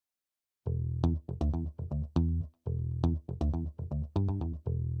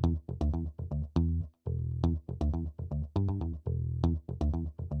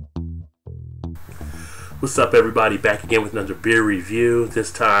What's up, everybody? Back again with another beer review.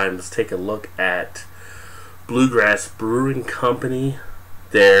 This time, let's take a look at Bluegrass Brewing Company,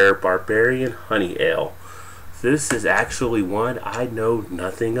 their Barbarian Honey Ale. This is actually one I know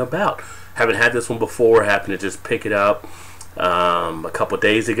nothing about. Haven't had this one before. Happened to just pick it up a couple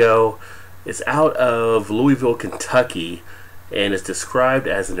days ago. It's out of Louisville, Kentucky, and it's described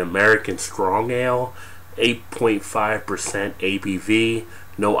as an American strong ale, 8.5% ABV.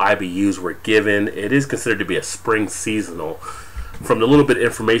 No IBUs were given. It is considered to be a spring seasonal. From the little bit of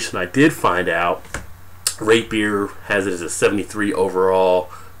information I did find out, Rate Beer has it as a 73 overall,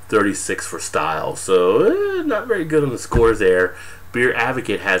 36 for style. So not very good on the scores there. Beer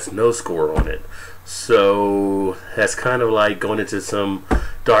Advocate has no score on it. So that's kind of like going into some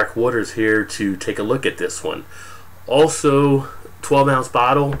dark waters here to take a look at this one. Also, 12-ounce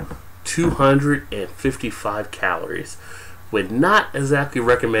bottle, 255 calories. Would not exactly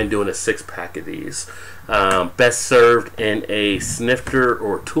recommend doing a 6-pack of these. Best served in a snifter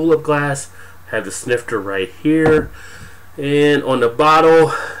or tulip glass. Have the snifter right here. And on the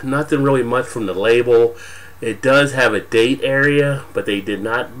bottle, nothing really much from the label. It does have a date area, but they did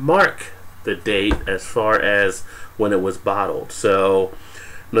not mark the date as far as when it was bottled. So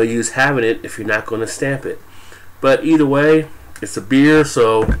no use having it if you're not going to stamp it. But either way, it's a beer,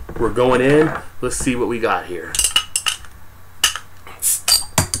 so we're going in. Let's see what we got here.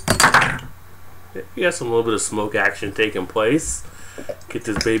 You got some little bit of smoke action taking place. Get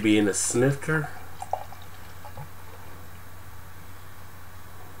this baby in the snifter.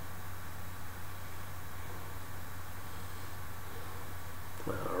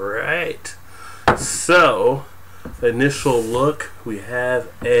 Alright. So, initial look, we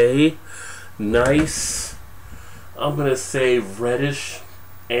have a nice, I'm going to say reddish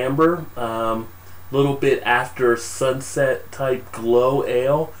amber. Little bit after sunset type glow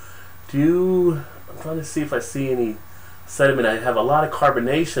ale. I'm trying to see if I see any sediment. I have a lot of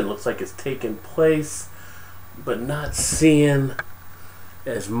carbonation. Looks like it's taking place, but not seeing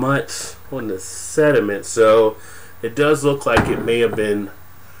as much on the sediment. So it does look like it may have been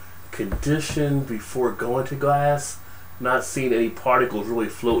conditioned before going to glass. Not seeing any particles really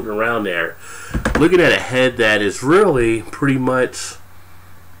floating around there. Looking at a head that is really pretty much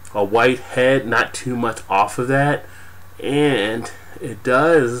a white head, not too much off of that, and it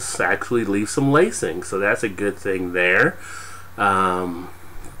does actually leave some lacing, so that's a good thing there.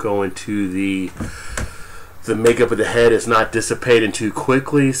 Going to the makeup of the head is not dissipating too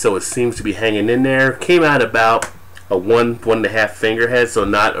quickly, so it seems to be hanging in there. Came out about a 1.5 finger head, so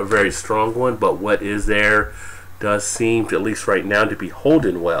not a very strong one, but what is there does seem to, at least right now, to be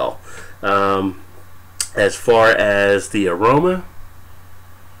holding well. As far as the aroma,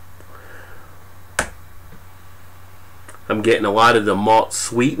 I'm getting a lot of the malt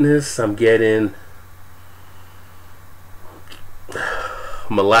sweetness. I'm getting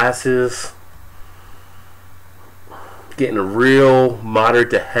molasses. Getting a real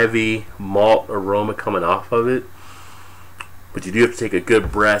moderate to heavy malt aroma coming off of it. But you do have to take a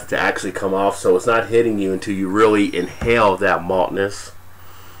good breath to actually come off, so it's not hitting you until you really inhale that maltness.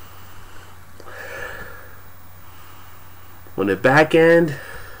 On the back end,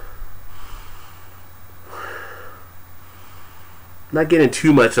 not getting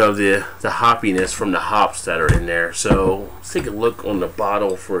too much of the hoppiness from the hops that are in there. So let's take a look on the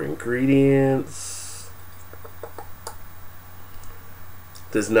bottle for ingredients.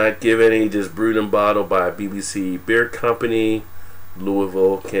 Does not give any, just brewed and bottled by BBC Beer Company,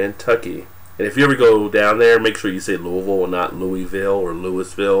 Louisville, Kentucky. And if you ever go down there, make sure you say Louisville and not Louisville or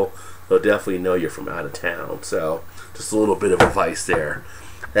Louisville. They'll definitely know you're from out of town. So just a little bit of advice there.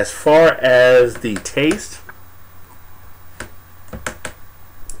 As far as the taste,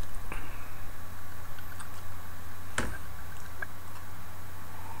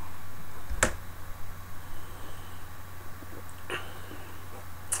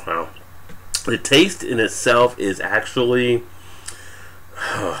 wow. The taste in itself is actually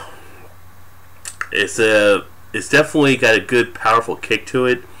it's definitely got a good powerful kick to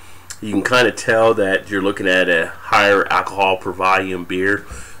it. You can kind of tell that you're looking at a higher alcohol per volume beer,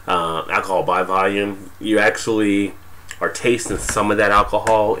 alcohol by volume. You actually are tasting some of that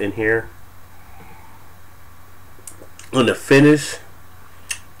alcohol in here. On the finish,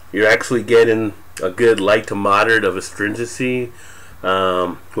 you're actually getting a good light to moderate of astringency,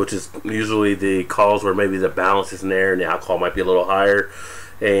 which is usually the calls where maybe the balance isn't there and the alcohol might be a little higher.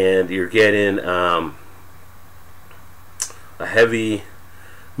 And you're getting a heavy,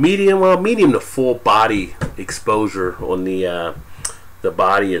 medium to full body exposure on the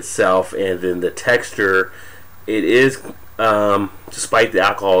body itself, and then the texture. It is, despite the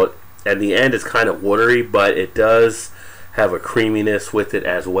alcohol, At the end, it's kind of watery, but it does have a creaminess with it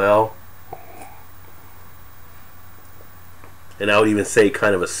as well. And I would even say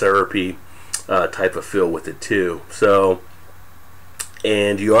kind of a syrupy type of feel with it too. So,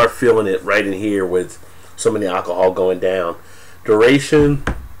 and you are feeling it right in here with some of the alcohol going down. Duration,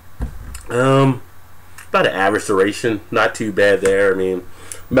 about an average duration, not too bad there. I mean,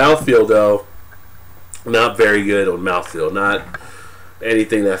 mouthfeel though, not very good on mouthfeel. Not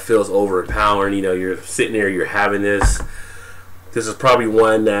anything that feels overpowering. You know, you're sitting there, you're having this. This is probably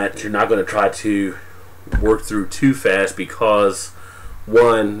one that you're not going to try to work through too fast, because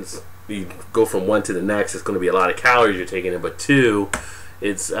one, you go from one to the next, it's going to be a lot of calories you're taking in, but two,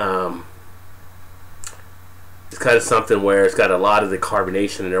 it's kind of something where it's got a lot of the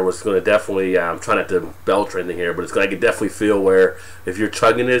carbonation in there, was going to definitely, I'm trying not to belch anything here, but I can definitely feel where if you're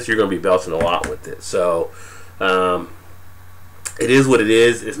chugging this, you're going to be belching a lot with it. So it is what it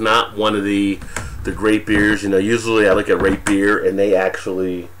is. It's not one of the great beers. You know, usually I look at rate beer and they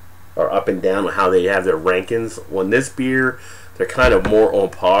actually are up and down on how they have their rankings. On this beer, they're kind of more on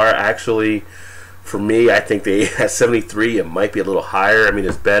par. Actually, for me, I think they at 73, it might be a little higher. I mean,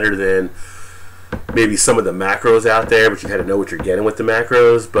 it's better than maybe some of the macros out there, but you got to know what you're getting with the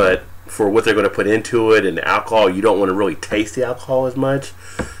macros. But for what they're going to put into it and the alcohol, you don't want to really taste the alcohol as much.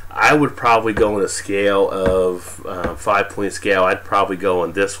 I would probably go on a scale of 5-point scale. I'd probably go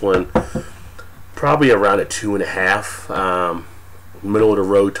on this one probably around a 2.5. Middle of the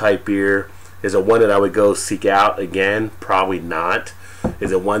road type beer. Is it one that I would go seek out again? Probably not.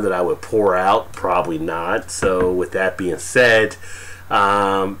 Is it one that I would pour out? Probably not. So with that being said,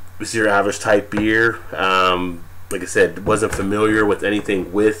 this is your average type beer. Like I said, wasn't familiar with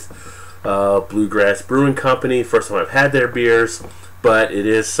anything with Bluegrass Brewing Company. First time I've had their beers, but it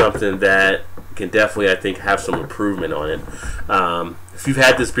is something that can definitely, I think, have some improvement on it. If you've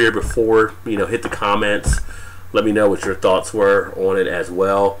had this beer before, you know, hit the comments. Let me know what your thoughts were on it as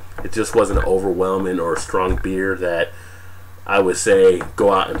well. It just wasn't an overwhelming or a strong beer that I would say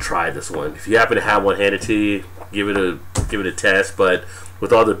go out and try this one. If you happen to have one handed to you, give it a test. But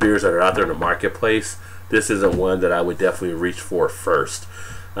with all the beers that are out there in the marketplace, this isn't one that I would definitely reach for first.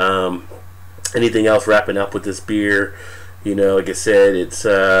 Anything else wrapping up with this beer? You know, like I said, it's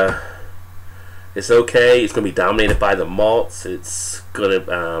okay. It's going to be dominated by the malts. It's going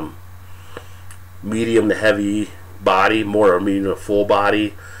to medium to heavy body, more of a medium to full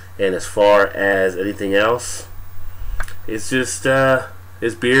body. And as far as anything else, it's just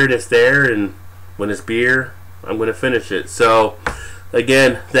it's beer that's there, and when it's beer, I'm going to finish it. So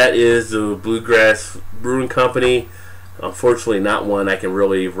again, that is the Bluegrass Brewing Company. Unfortunately, not one I can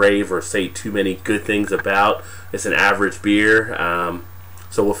really rave or say too many good things about. It's an average beer,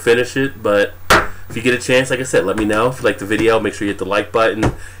 so we'll finish it. But if you get a chance, like I said, let me know. If you like the video, make sure you hit the like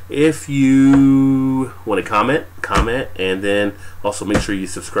button. If you want to comment, and then also make sure you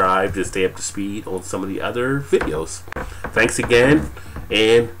subscribe to stay up to speed on some of the other videos. Thanks again,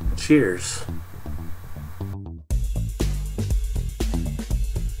 and cheers.